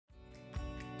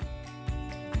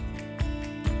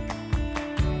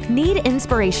Need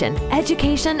inspiration,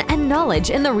 education, and knowledge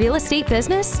in the real estate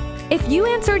business? If you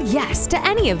answered yes to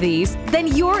any of these, then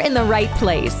you're in the right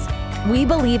place. We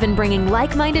believe in bringing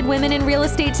like-minded women in real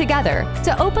estate together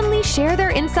to openly share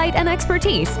their insight and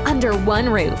expertise under one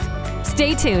roof.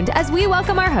 Stay tuned as we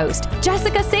welcome our host,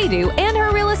 Jessica Seydoux, and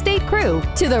her real estate crew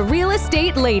to the Real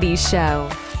Estate Ladies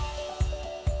Show.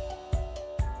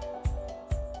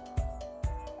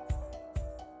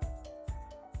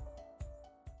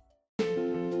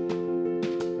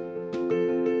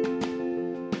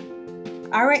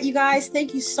 All right, you guys,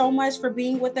 thank you so much for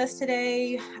being with us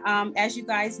today. As you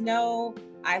guys know,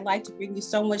 I like to bring you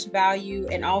so much value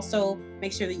and also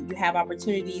make sure that you have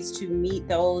opportunities to meet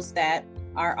those that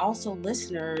are also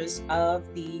listeners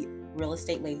of the Real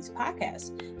Estate Ladies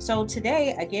podcast. So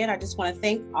today, again, I just want to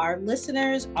thank our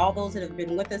listeners, all those that have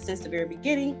been with us since the very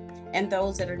beginning, and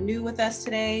those that are new with us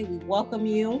today. We welcome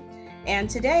you. And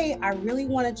today, I really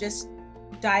want to just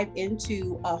dive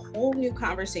into a whole new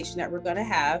conversation that we're going to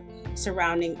have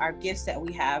surrounding our gifts that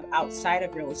we have outside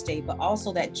of real estate, but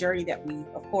also that journey that we,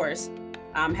 of course,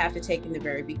 have to take in the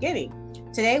very beginning.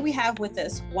 Today, we have with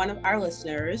us one of our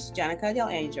listeners, Jenika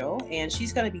DelAngel, and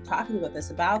she's going to be talking with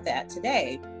us about that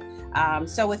today.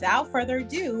 So without further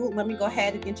ado, let me go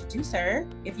ahead and introduce her.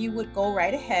 If you would go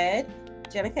right ahead,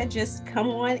 Jenika, just come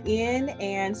on in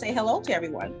and say hello to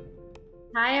everyone.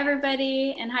 Hi,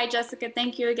 everybody. And hi, Jessica.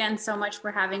 Thank you again so much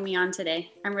for having me on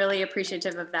today. I'm really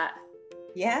appreciative of that.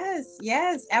 Yes,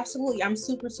 absolutely. I'm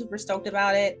super stoked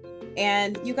about it.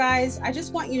 And you guys, I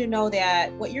just want you to know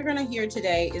that what you're going to hear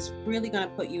today is really going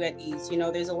to put you at ease. You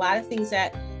know, there's a lot of things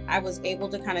that I was able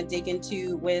to kind of dig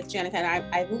into with Jenika, and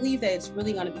I believe that it's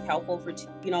really going to be helpful for,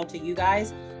 to you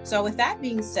guys. So with that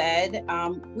being said,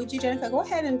 would you, Jenika, go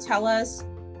ahead and tell us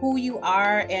who you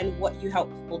are and what you help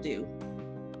people do?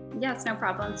 Yes, no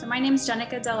problem. So my name is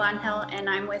Jenika DelAngel, and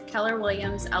I'm with Keller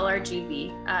Williams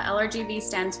LRGV. LRGV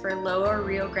stands for Lower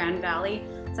Rio Grande Valley.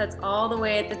 So that's all the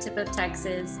way at the tip of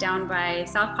Texas, down by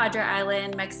South Padre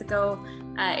Island, Mexico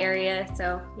area.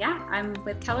 So yeah, I'm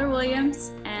with Keller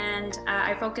Williams, and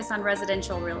I focus on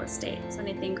residential real estate. So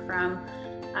anything from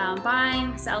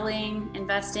buying, selling,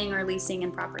 investing, or leasing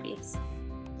in properties.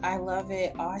 I love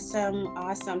it. Awesome.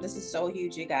 This is so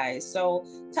huge, you guys. So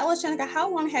tell us, Jenika, how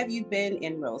long have you been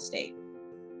in real estate?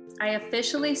 I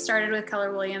officially started with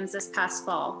Keller Williams this past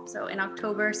fall. So in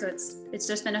October, so it's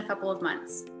just been a couple of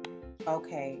months.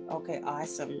 Okay.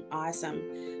 Awesome.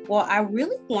 Well, I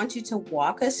really want you to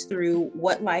walk us through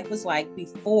what life was like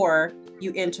before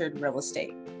you entered real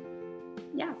estate.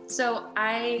 Yeah, so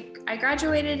I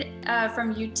graduated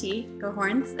from UT, go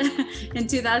Horns, in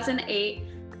 2008.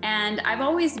 And I've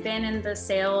always been in the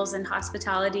sales and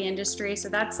hospitality industry. So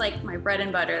that's like my bread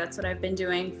and butter. That's what I've been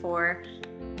doing for,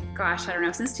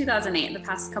 since 2008, the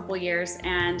past couple years.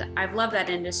 And I've loved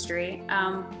that industry.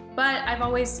 But I've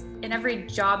always, in every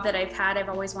job that I've had, I've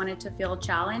always wanted to feel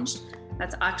challenged.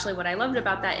 That's actually what I loved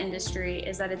about that industry,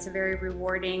 is that it's a very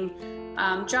rewarding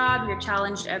job. You're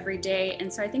challenged every day.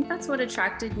 And so I think that's what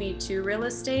attracted me to real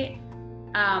estate.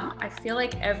 I feel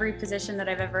like every position that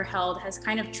I've ever held has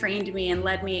kind of trained me and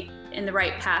led me in the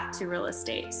right path to real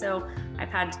estate. So I've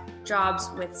had jobs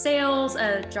with sales,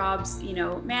 jobs,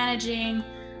 managing,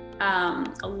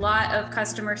 a lot of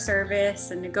customer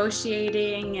service and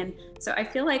negotiating. And so I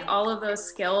feel like all of those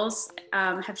skills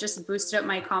have just boosted up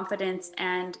my confidence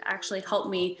and actually helped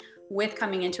me with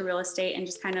coming into real estate and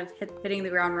just kind of hitting the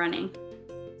ground running.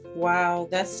 Wow,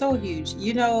 that's so huge.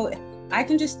 I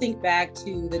can just think back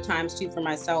to the times too for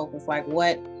myself of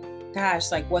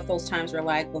what those times were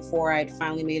like before I'd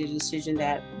finally made a decision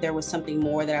that there was something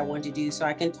more that I wanted to do. So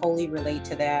I can totally relate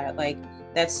to that.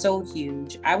 That's so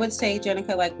huge. I would say,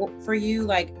 Jenika, for you,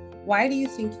 why do you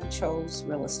think you chose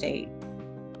real estate?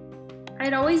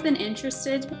 I'd always been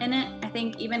interested in it. I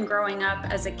think even growing up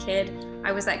as a kid,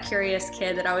 I was that curious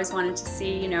kid that always wanted to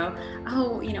see,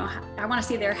 I want to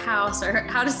see their house, or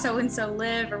how does so-and-so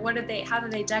live, or how do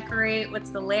they decorate? What's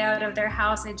the layout of their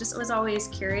house? I just was always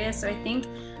curious. So I think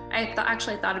I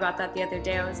actually thought about that the other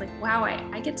day. I was like, wow,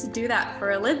 I get to do that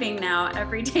for a living now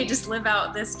every day, just live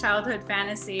out this childhood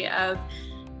fantasy of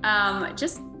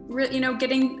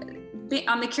getting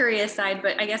on the curious side,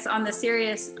 but I guess on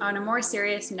a more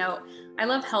serious note, I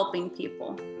love helping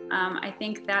people. I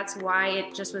think that's why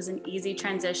it just was an easy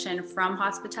transition from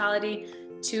hospitality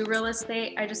to real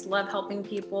estate. I just love helping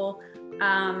people,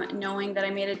 knowing that I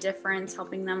made a difference,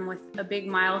 helping them with a big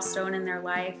milestone in their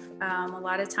life. A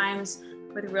lot of times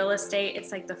with real estate,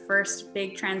 it's like the first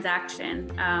big transaction.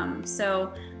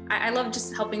 So I love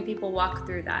just helping people walk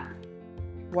through that.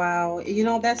 Wow.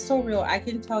 That's so real. I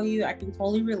can tell you, I can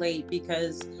totally relate,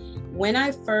 because when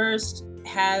I first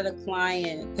had a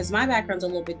client, because my background's a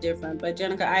little bit different, but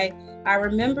Jenika, I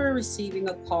remember receiving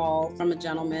a call from a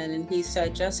gentleman, and he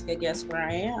said, Jessica, guess where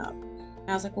I am? And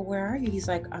I was like, well, where are you? He's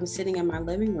like, I'm sitting in my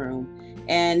living room.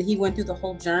 And he went through the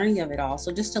whole journey of it all.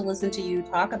 So just to listen to you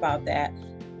talk about that,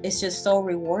 it's just so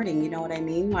rewarding. You know what I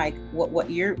mean? Like what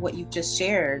you've just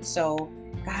shared. So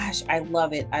gosh, I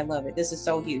love it. I love it. This is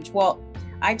so huge. Well,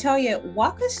 I tell you,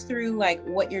 walk us through like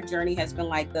what your journey has been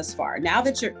like thus far. Now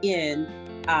that you're in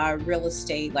real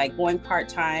estate, like going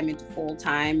part-time into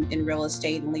full-time in real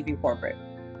estate and leaving corporate.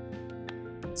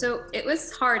 So it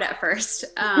was hard at first.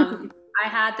 I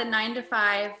had the 9 to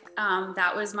 5,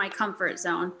 that was my comfort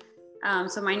zone.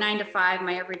 So my 9 to 5,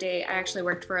 my everyday, I actually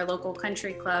worked for a local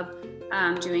country club,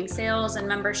 doing sales and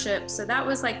membership. So that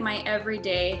was like my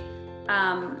everyday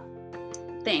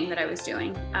thing that I was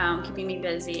doing, keeping me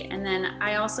busy. And then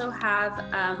I also have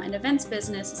an events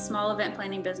business, a small event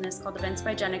planning business called Events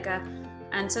by Jenika.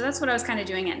 And so that's what I was kind of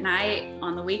doing at night,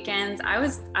 on the weekends. I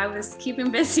was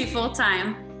keeping busy full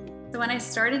time. So when I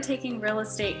started taking real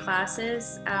estate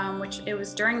classes, which it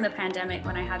was during the pandemic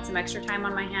when I had some extra time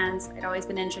on my hands, I'd always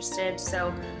been interested.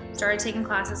 So started taking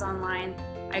classes online.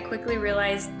 I quickly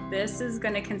realized this is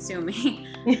going to consume me.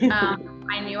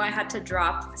 I knew I had to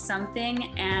drop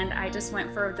something, and I just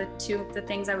went for the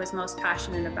things I was most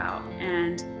passionate about.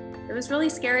 And it was really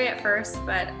scary at first,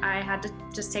 but I had to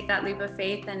just take that leap of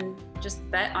faith and just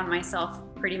bet on myself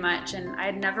pretty much. And I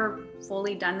had never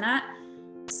fully done that.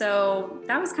 So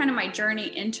that was kind of my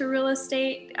journey into real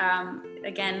estate.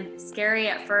 Again, scary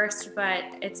at first, but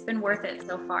it's been worth it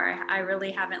so far. I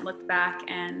really haven't looked back,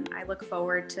 and I look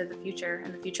forward to the future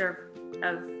and the future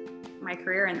of my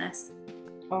career in this.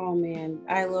 Oh man,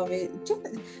 I love it.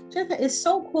 Jenika, it's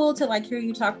so cool to like hear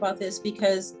you talk about this,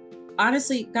 because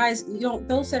honestly, guys,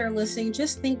 those that are listening,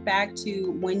 just think back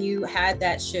to when you had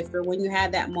that shift, or when you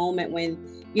had that moment when,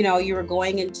 you were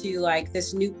going into like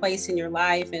this new place in your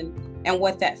life, and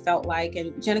what that felt like.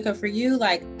 And Jenika, for you,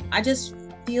 like, I just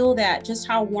feel that just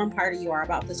how warm-hearted you are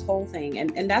about this whole thing.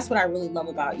 And that's what I really love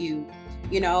about you,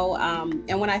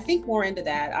 and when I think more into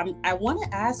that, I want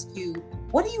to ask you,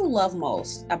 what do you love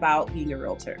most about being a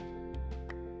realtor?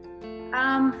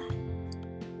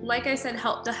 Like I said,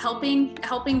 helping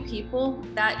people,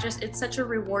 it's such a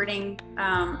rewarding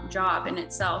job in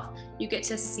itself. You get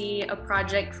to see a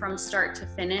project from start to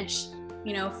finish,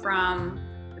 from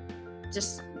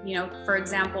just, for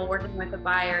example, working with a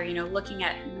buyer, looking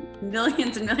at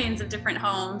millions and millions of different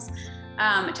homes,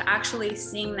 to actually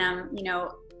seeing them,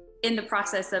 in the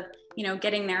process of,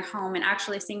 getting their home, and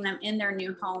actually seeing them in their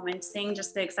new home, and seeing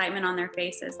just the excitement on their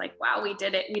faces. Like, wow, we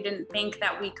did it. We didn't think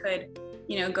that we could,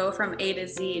 go from A to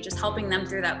Z, just helping them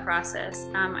through that process.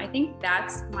 I think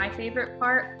that's my favorite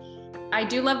part. I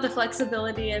do love the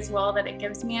flexibility as well that it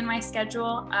gives me in my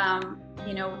schedule.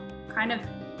 Kind of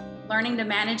learning to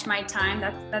manage my time.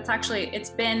 That's actually, it's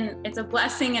a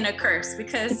blessing and a curse,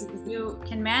 because you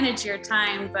can manage your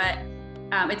time, but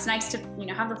it's nice to,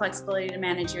 have the flexibility to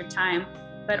manage your time,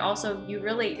 but also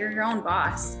you're your own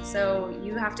boss. So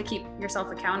you have to keep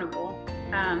yourself accountable.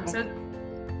 So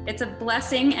it's a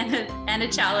blessing and a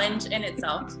challenge in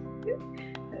itself.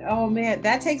 Oh man,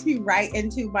 that takes me right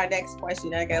into my next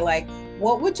question. Okay, like,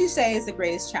 what would you say is the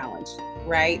greatest challenge,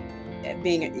 right,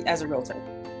 being as a realtor?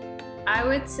 I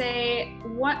would say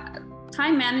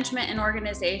time management and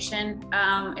organization.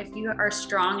 If you are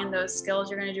strong in those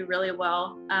skills, you're going to do really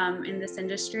well in this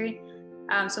industry.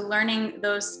 So learning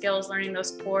those skills, learning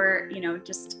those core,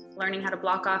 just learning how to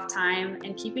block off time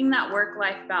and keeping that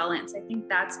work-life balance. I think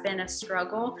that's been a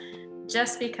struggle,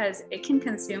 just because it can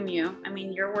consume you. I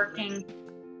mean, you're working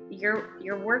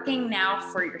now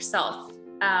for yourself,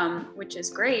 which is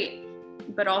great.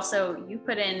 But also you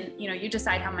put in, you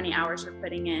decide how many hours you're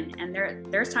putting in. And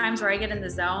there's times where I get in the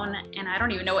zone and I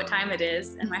don't even know what time it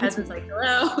is. And my husband's like,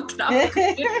 hello, get off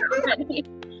the computer already,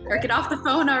 or get off the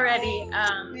phone already.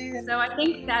 So I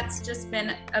think that's just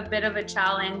been a bit of a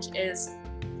challenge, is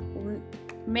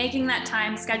making that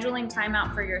time, scheduling time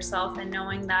out for yourself, and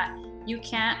knowing that you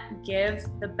can't give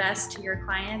the best to your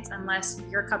clients unless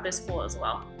your cup is full as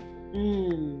well.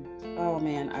 Oh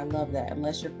man, I love that.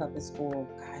 Unless your cup is full.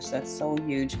 Gosh, that's so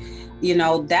huge.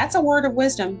 That's a word of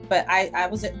wisdom, but I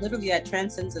was literally, that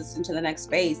transcends us into the next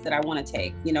space that I want to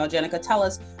take. Jenika, tell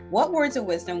us, what words of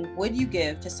wisdom would you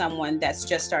give to someone that's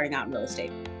just starting out in real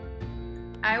estate?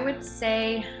 I would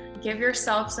say, give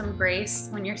yourself some grace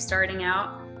when you're starting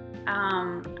out.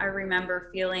 I remember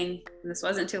feeling, and this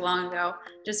wasn't too long ago,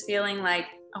 just feeling like,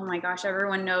 oh my gosh,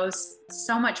 everyone knows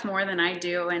so much more than I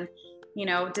do. And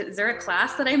is there a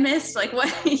class that I missed? Like what,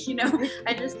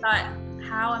 I just thought,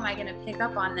 how am I going to pick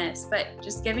up on this? But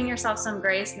just giving yourself some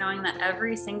grace, knowing that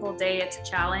every single day it's a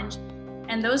challenge.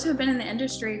 And those who've been in the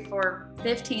industry for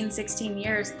 15, 16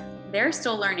 years, they're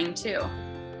still learning too.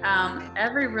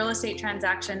 Every real estate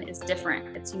transaction is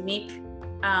different. It's unique.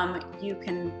 You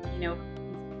can,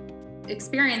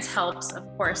 experience helps, of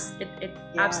course, it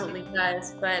absolutely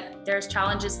does, but there's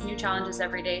new challenges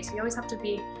every day. So you always have to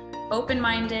be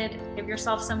open-minded, give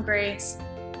yourself some grace,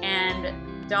 and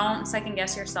don't second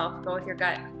guess yourself. Go with your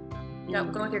gut. Go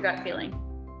with your gut feeling.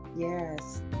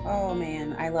 Yes. Oh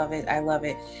man, I love it. I love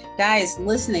it. Guys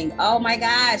listening, oh my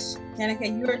gosh, Jenika,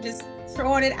 you are just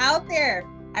throwing it out there.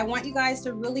 I want you guys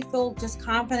to really feel just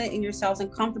confident in yourselves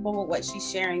and comfortable with what she's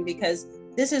sharing, because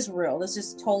this is real. This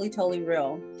is totally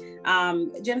real.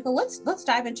 Jenika, let's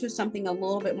dive into something a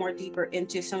little bit more deeper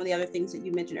into some of the other things that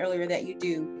you mentioned earlier that you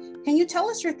do. Can you tell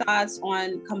us your thoughts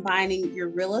on combining your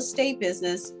real estate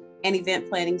business and event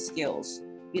planning skills?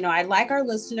 I'd like our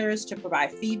listeners to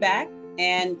provide feedback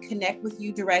and connect with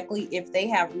you directly if they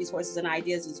have resources and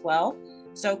ideas as well.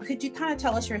 So could you kind of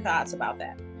tell us your thoughts about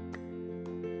that?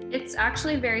 It's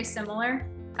actually very similar.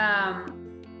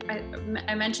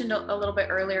 I mentioned a little bit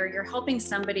earlier, you're helping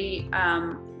somebody.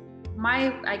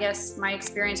 My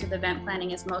experience with event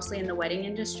planning is mostly in the wedding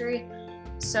industry.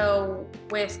 So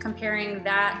with comparing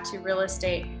that to real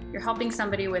estate, you're helping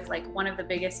somebody with like one of the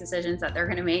biggest decisions that they're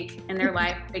going to make in their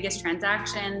life, biggest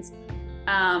transactions.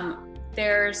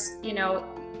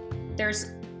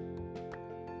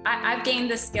 I've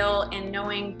gained the skill in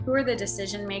knowing who are the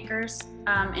decision makers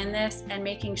in this, and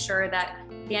making sure that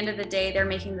at the end of the day, they're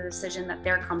making the decision that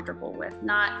they're comfortable with,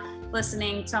 not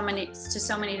listening to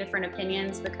so many different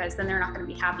opinions, because then they're not going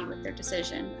to be happy with their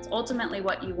decision. It's ultimately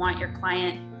what you want your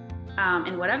client,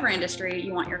 in whatever industry,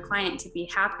 you want your client to be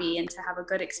happy and to have a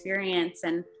good experience.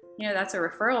 And, that's a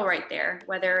referral right there,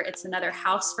 whether it's another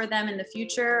house for them in the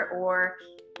future, or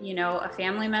a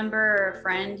family member or a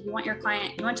friend. You want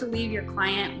to leave your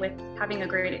client with having a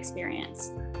great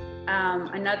experience.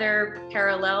 Another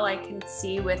parallel I can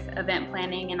see with event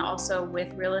planning and also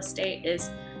with real estate is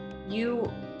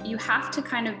you have to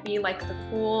kind of be like the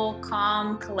cool,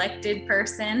 calm, collected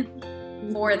person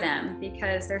for them,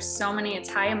 because there's so many, it's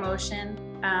high emotion.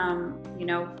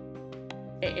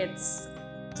 It's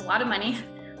a lot of money.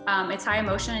 It's high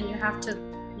emotion, and you have to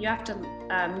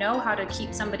know how to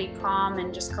keep somebody calm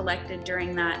and just collected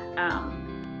during that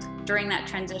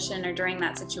transition or during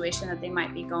that situation that they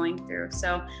might be going through.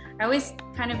 So I always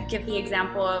kind of give the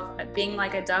example of being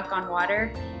like a duck on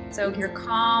water. So you're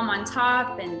calm on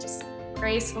top and just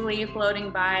gracefully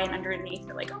floating by, and underneath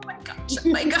you're like, oh my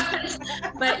gosh.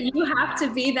 But you have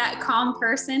to be that calm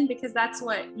person, because that's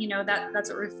what, that's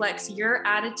what reflects your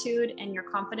attitude and your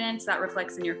confidence. That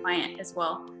reflects in your client as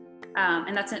well.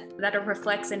 And that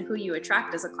reflects in who you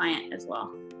attract as a client as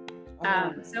well.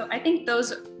 So I think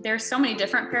there's so many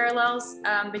different parallels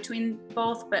between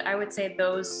both, but I would say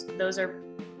those are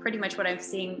pretty much what I'm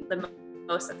seeing the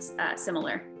most that's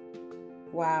similar.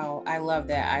 Wow, I love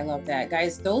that.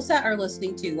 Guys, those that are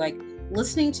listening to what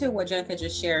Jenika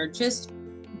just shared, just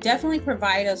definitely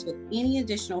provide us with any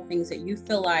additional things that you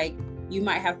feel like you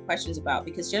might have questions about,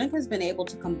 because Jenika has been able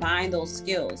to combine those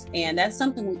skills, and that's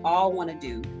something we all want to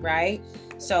do, right?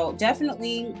 So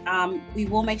definitely, we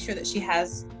will make sure that she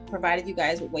has provided you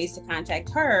guys with ways to contact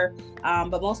her.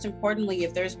 But most importantly,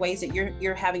 if there's ways that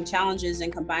you're having challenges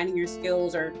in combining your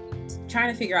skills, or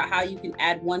trying to figure out how you can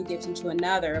add one gift into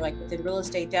another, like within real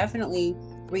estate, definitely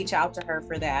reach out to her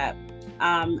for that.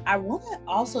 I want to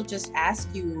also just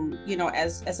ask you,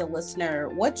 as a listener,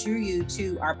 what drew you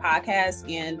to our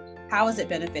podcast, and how has it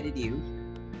benefited you?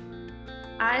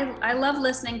 I love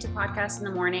listening to podcasts in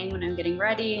the morning when I'm getting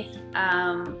ready,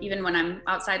 even when I'm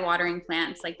outside watering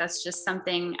plants. Like, that's just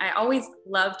something I always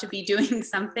love to be doing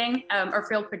something or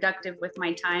feel productive with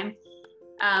my time.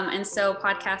 And so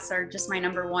podcasts are just my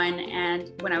number one.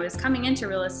 And when I was coming into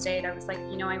real estate, I was like,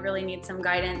 I really need some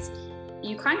guidance.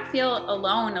 You kind of feel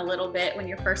alone a little bit when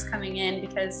you're first coming in,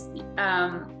 because,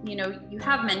 you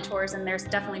have mentors, and there's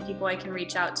definitely people I can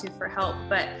reach out to for help,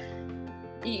 but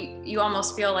you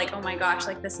almost feel like, oh my gosh,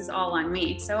 like this is all on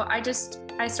me. So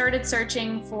I started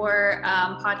searching for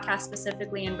podcasts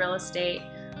specifically in real estate,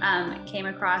 came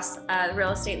across the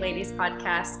Real Estate Ladies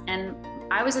podcast, and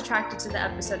I was attracted to the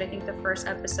episode. I think the first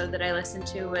episode that I listened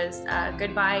to was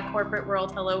Goodbye Corporate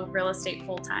World, Hello Real Estate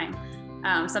Full Time,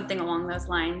 something along those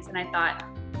lines. And I thought,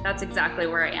 that's exactly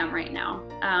where I am right now.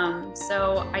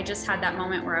 So I just had that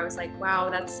moment where I was like,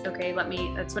 wow, that's okay.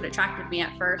 That's what attracted me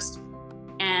at first.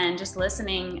 And just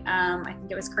listening, I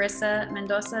think it was Carissa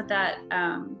Mendoza that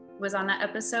was on that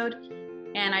episode.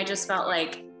 And I just felt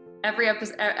like every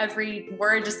episode, every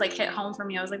word just like hit home for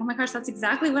me. I was like, oh my gosh, that's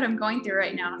exactly what I'm going through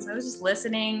right now. So I was just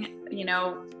listening,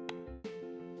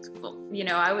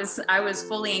 I was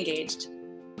fully engaged.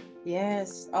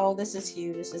 Yes. Oh, this is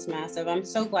huge. This is massive. I'm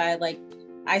so glad. Like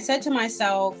I said to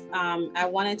myself, I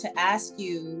wanted to ask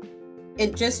you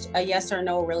it just a yes or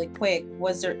no really quick.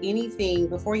 Was there anything,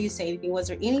 before you say anything, was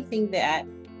there anything that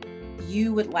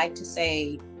you would like to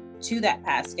say to that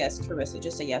past guest, Carissa?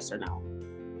 Just a yes or no.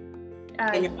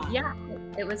 Yeah,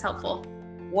 it was helpful.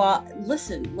 Well,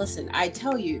 listen, I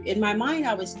tell you, in my mind,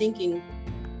 I was thinking,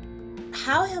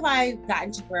 how have I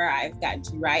gotten to where I've gotten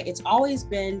to, right? It's always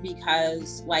been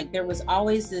because like there was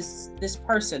always this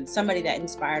person, somebody that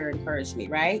inspired or encouraged me,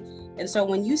 right? And so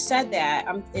when you said that,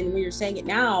 and when you're saying it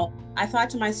now, I thought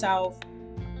to myself,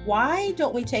 why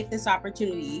don't we take this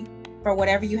opportunity for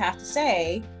whatever you have to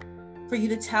say for you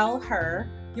to tell her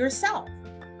yourself?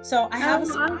 So I have a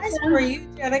surprise for you,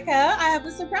 Jenika. I have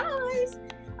a surprise.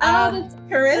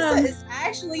 Carissa is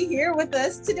actually here with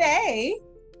us today.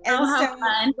 And so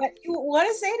fun. What you want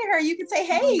to say to her, you can say,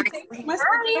 hey, thanks so much for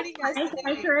joining us today.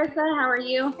 Hi, Carissa. How are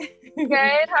you?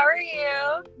 Good. How are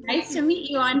you? Nice to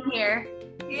meet you on here.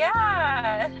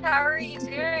 Yeah. How are you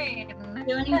doing?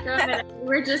 Doing good. We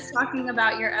were just talking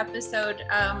about your episode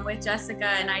with Jessica,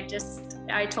 and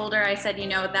I told her, I said,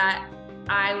 that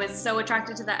I was so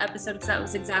attracted to that episode because that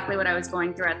was exactly what I was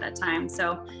going through at that time.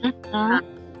 So,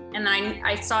 and then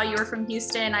I saw you were from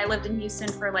Houston. I lived in Houston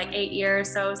for like 8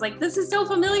 years. So I was like, this is so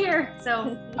familiar.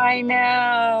 So I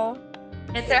know.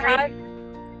 So how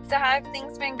have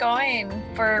things been going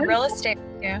for real estate?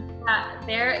 Yeah,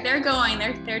 they're going.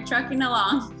 They're trucking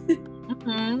along.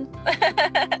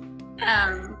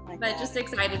 But just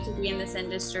excited to be in this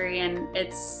industry, and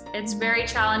it's very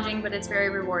challenging, but it's very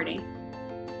rewarding.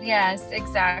 Yes,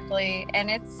 exactly. And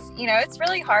it's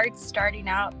really hard starting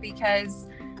out because,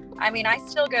 I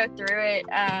still go through it.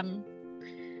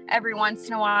 Every once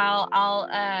in a while, I'll,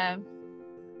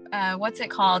 I'll,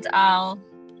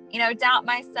 doubt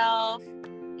myself.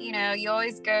 You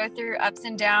always go through ups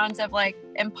and downs of like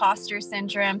imposter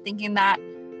syndrome, thinking that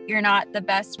you're not the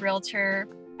best realtor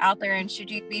out there and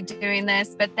should you be doing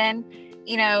this. But then,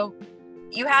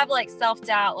 you have like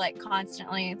self-doubt like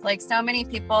constantly. Like so many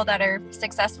people that are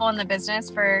successful in the business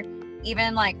for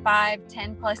even like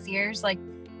 5-10 plus years, like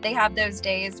they have those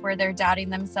days where they're doubting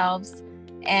themselves.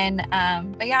 And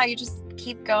but yeah, you just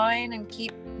keep going and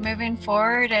keep moving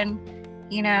forward, and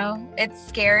it's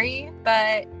scary,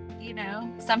 but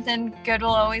something good will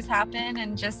always happen,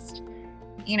 and just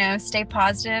stay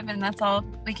positive, and that's all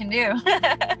we can do.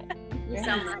 Thank you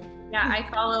so much. Yeah, I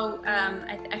follow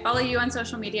I follow you on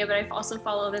social media, but I also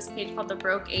follow this page called The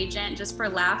Broke Agent, just for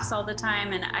laughs all the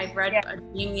time. And I read a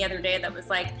meme the other day that was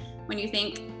like,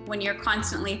 when you're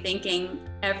constantly thinking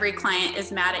every client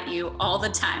is mad at you all the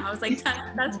time. I was like,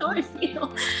 that's how I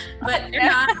feel. But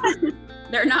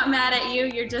they're not mad at you.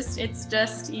 It's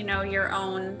just your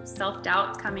own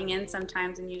self-doubt coming in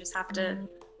sometimes, and you just have to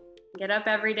get up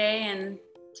every day and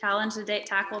challenge the day,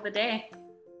 tackle the day.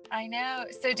 I know.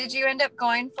 So did you end up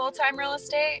going full-time real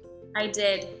estate? I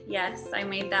did. Yes. I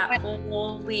made that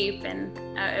full leap, and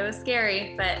it was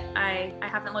scary, but I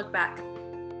haven't looked back.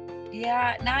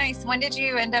 Yeah. Nice. When did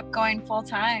you end up going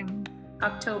full-time?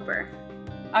 October?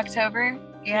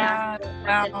 Yeah.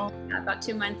 Wow. About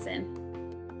 2 months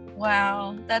in.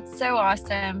 Wow. That's so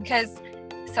awesome. Because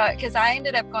I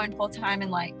ended up going full-time in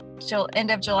like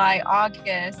end of July,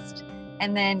 August.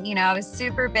 And then, I was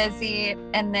super busy,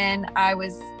 and then I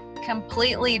was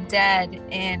completely dead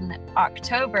in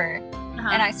October.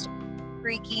 And I started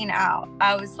freaking out.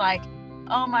 I was like,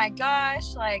 oh my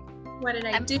gosh, like, what did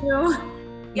I do?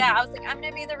 Yeah, I was like, I'm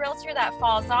gonna be the realtor that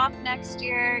falls off next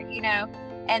year,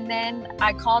 and then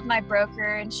I called my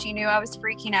broker, and she knew I was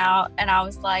freaking out, and I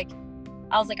was like,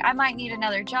 I might need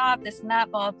another job, this and that,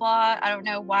 blah, blah. I don't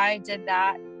know why I did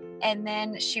that. And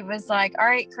then she was like, all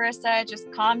right, Carissa,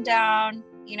 just calm down.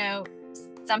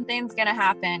 Something's going to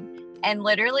happen. And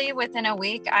literally within a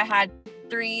week, I had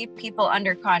 3 people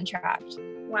under contract.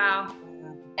 Wow.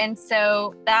 And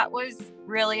so that was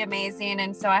really amazing.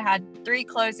 And so I had 3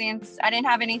 closings. I didn't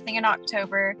have anything in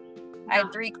October. I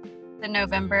had 3 in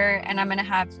November, and I'm going to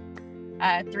have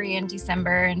 3 in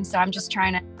December. And so I'm just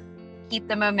trying to keep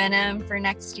the momentum for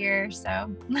next year.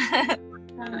 So.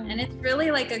 And it's really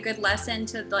like a good lesson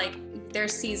to like,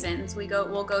 there's seasons.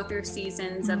 We'll go through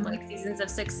seasons of like seasons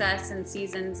of success and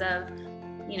seasons of,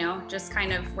 just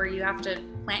kind of where you have to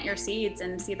plant your seeds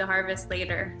and see the harvest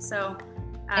later. So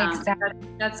exactly.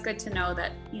 That's good to know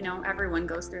that, everyone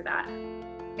goes through that.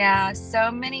 Yeah.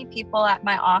 So many people at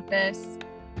my office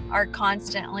are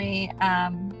constantly,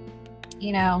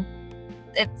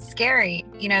 it's scary.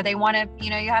 You know, they want to, you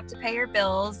know, you have to pay your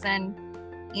bills, and,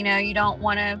 you know, you don't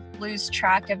want to lose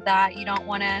track of that. You don't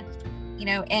want to, you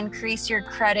know, increase your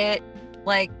credit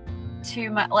like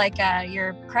too much, like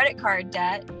your credit card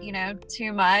debt, you know,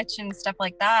 too much and stuff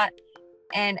like that.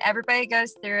 And everybody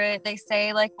goes through it. They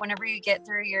say, like, whenever you get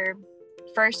through your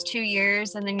first 2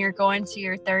 years and then you're going to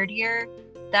your third year,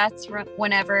 that's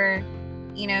whenever,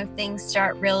 you know, things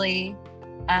start really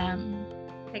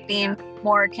being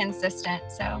more consistent.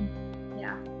 So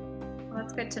yeah, well,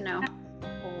 that's good to know.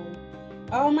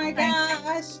 Oh my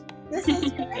gosh, this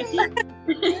is great.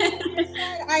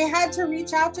 I had to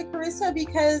reach out to Carissa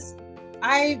because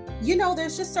you know,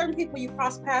 there's just certain people you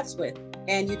cross paths with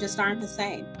and you just aren't the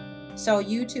same. So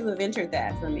you two have entered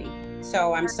that for me.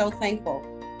 So I'm so thankful.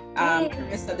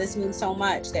 Carissa, this means so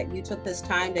much that you took this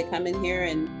time to come in here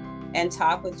and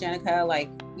talk with Jenika. Like,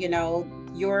 you know,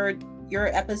 your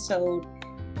episode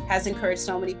has encouraged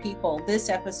so many people. This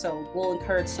episode will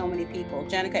encourage so many people.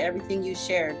 Jenika, everything you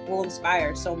shared will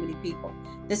inspire so many people.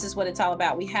 This is what it's all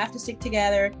about. We have to stick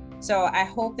together. So I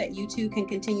hope that you two can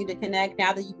continue to connect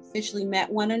now that you've officially met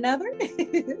one another.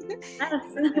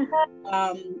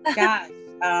 Gosh,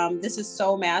 this is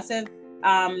so massive.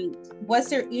 Was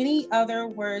there any other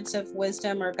words of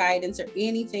wisdom or guidance or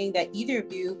anything that either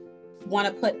of you want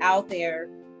to put out there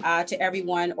to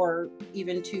everyone, or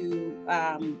even to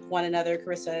one another?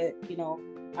 Carissa, you know,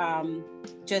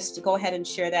 just go ahead and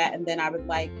share that, and then I would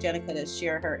like Jenika to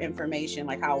share her information,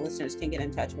 like how listeners can get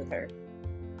in touch with her.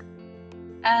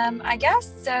 I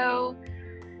guess so.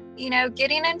 You know,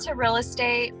 getting into real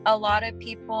estate, a lot of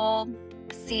people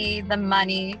see the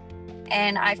money,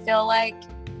 and I feel like,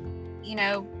 you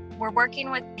know, we're working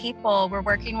with people, we're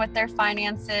working with their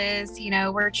finances, you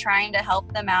know, we're trying to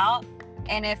help them out.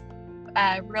 And if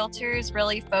realtors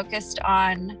really focused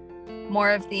on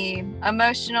more of the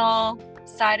emotional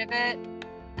side of it,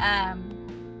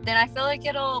 then I feel like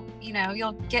it'll, you know,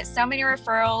 you'll get so many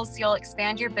referrals, you'll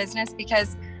expand your business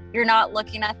because you're not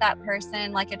looking at that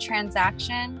person like a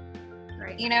transaction,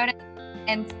 right? You know what I mean?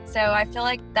 And so I feel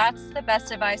like that's the best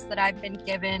advice that I've been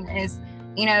given is,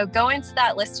 you know, go into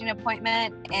that listing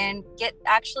appointment and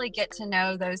actually get to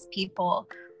know those people,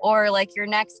 or like your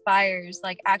next buyers,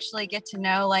 like actually get to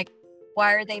know, like,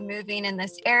 why are they moving in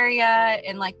this area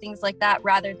and like things like that,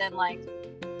 rather than like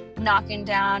knocking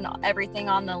down everything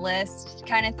on the list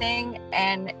kind of thing.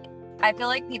 And I feel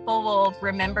like people will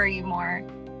remember you more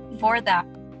for that.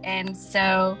 And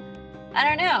so I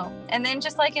don't know, and then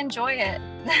just like enjoy it.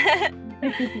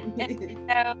 And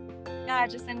so yeah,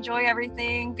 just enjoy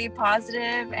everything, be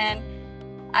positive. And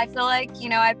I feel like, you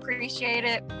know, I appreciate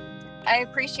it. I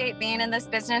appreciate being in this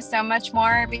business so much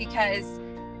more because,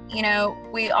 you know,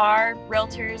 we are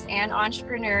realtors and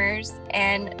entrepreneurs,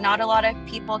 and not a lot of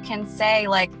people can say,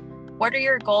 like, what are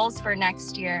your goals for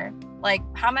next year? Like,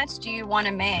 how much do you want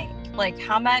to make? Like,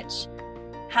 how many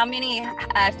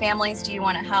families do you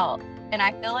want to help? And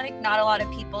I feel like not a lot of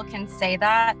people can say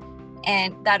that,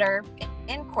 and that are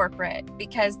in corporate,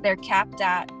 because they're capped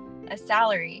at a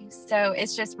salary. So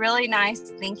it's just really nice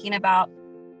thinking about,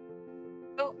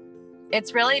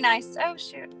 it's really nice. Oh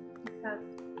shoot.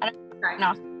 I don't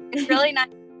know. It's really nice.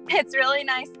 It's really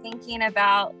nice thinking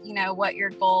about, you know, what your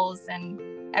goals and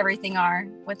everything are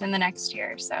within the next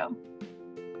year. So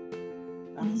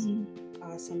awesome.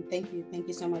 Awesome. Thank you. Thank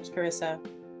you so much, Carissa.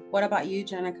 What about you,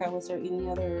 Jenika? Was there any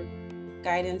other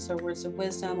guidance or words of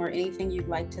wisdom or anything you'd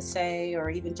like to say, or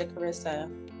even to Carissa?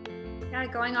 Yeah,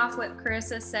 going off what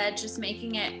Carissa said, just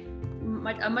making it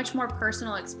a much more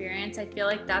personal experience. I feel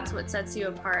like that's what sets you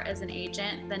apart as an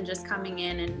agent than just coming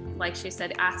in and, like she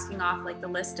said, asking off like the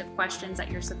list of questions that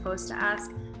you're supposed to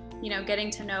ask. You know, getting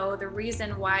to know the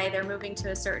reason why they're moving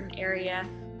to a certain area,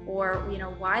 or, you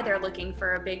know, why they're looking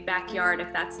for a big backyard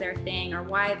if that's their thing, or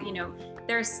why, you know,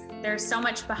 there's so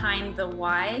much behind the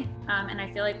why. And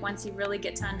I feel like once you really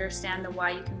get to understand the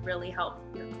why, you can really help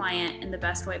your client in the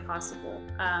best way possible.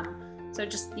 So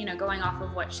just, you know, going off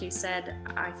of what she said,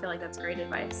 I feel like that's great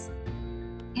advice.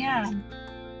 Yeah.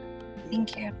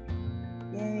 Thank you.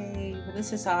 Yay. Well,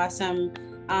 this is awesome.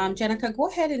 Jenika, go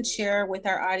ahead and share with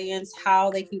our audience how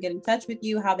they can get in touch with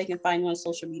you, how they can find you on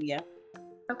social media.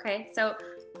 Okay. So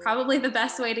probably the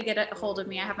best way to get a hold of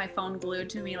me, I have my phone glued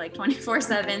to me like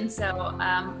 24/7. So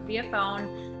via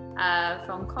phone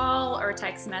call or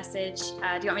text message.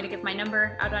 Do you want me to give my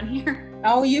number out on here?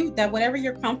 Oh, whatever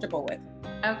you're comfortable with.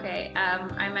 Okay.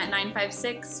 I'm at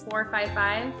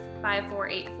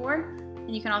 956-455-5484.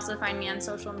 And you can also find me on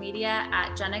social media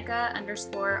at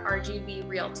Jenika_RGV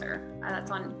Realtor.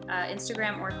 That's on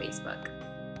Instagram or Facebook.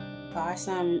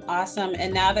 Awesome. Awesome.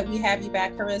 And now that we have you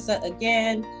back, Carissa,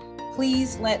 again,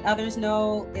 please let others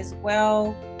know as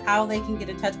well how they can get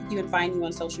in touch with you and find you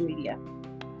on social media.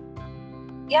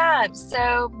 Yeah,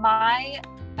 so my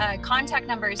contact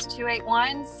number is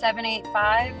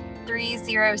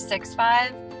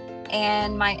 281-785-3065,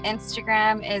 and my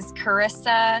Instagram is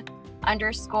Carissa_H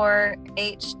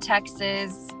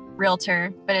Texas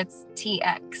Realtor, but it's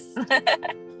TX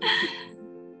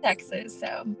Texas.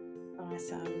 So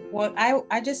awesome. Well,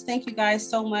 I just thank you guys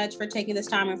so much for taking this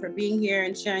time and for being here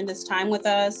and sharing this time with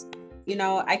us. You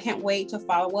know, I can't wait to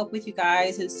follow up with you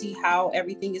guys and see how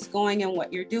everything is going and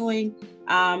what you're doing.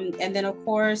 And then, of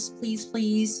course,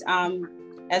 please,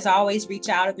 as always, reach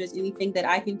out if there's anything that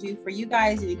I can do for you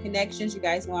guys, any connections. You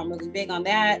guys know I'm really big on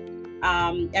that.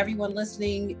 Everyone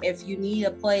listening, if you need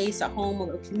a place, a home,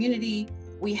 or a community,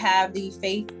 we have the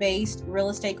faith-based real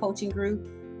estate coaching group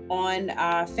on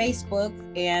Facebook,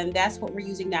 and that's what we're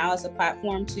using now as a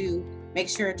platform to make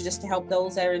sure to help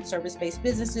those that are in service-based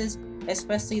businesses,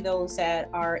 especially those that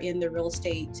are in the real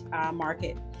estate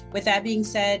market. With that being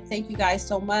said, thank you guys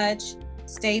so much.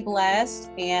 Stay blessed,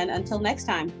 and until next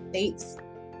time, thanks.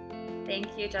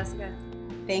 Thank you, Jessica.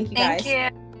 Thank you, guys.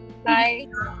 Thank you. Bye.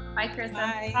 Bye, Carissa.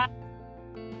 Bye. Bye.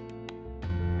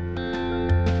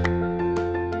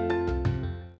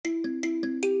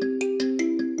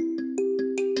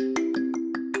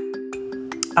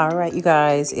 All right, you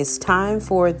guys, it's time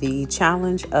for the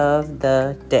challenge of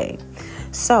the day.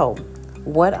 So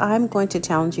what I'm going to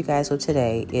challenge you guys with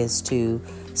today is to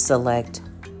select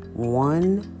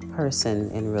one person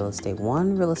in real estate,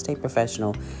 one real estate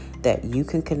professional that you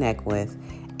can connect with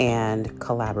and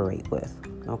collaborate with.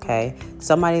 Okay.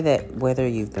 Somebody that, whether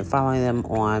you've been following them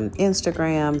on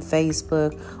Instagram,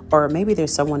 Facebook, or maybe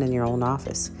there's someone in your own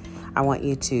office. I want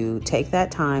you to take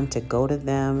that time to go to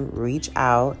them, reach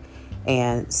out,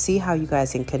 and see how you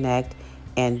guys can connect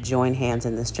and join hands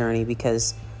in this journey,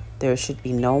 because there should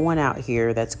be no one out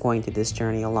here that's going through this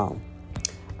journey alone.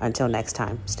 Until next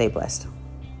time, stay blessed.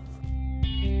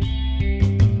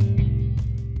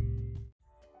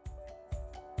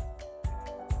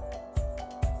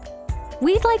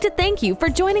 We'd like to thank you for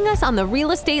joining us on the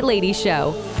Real Estate Ladies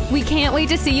Show. We can't wait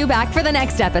to see you back for the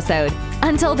next episode.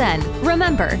 Until then,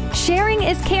 remember, sharing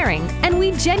is caring, and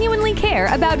we genuinely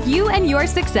care about you and your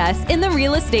success in the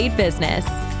real estate business.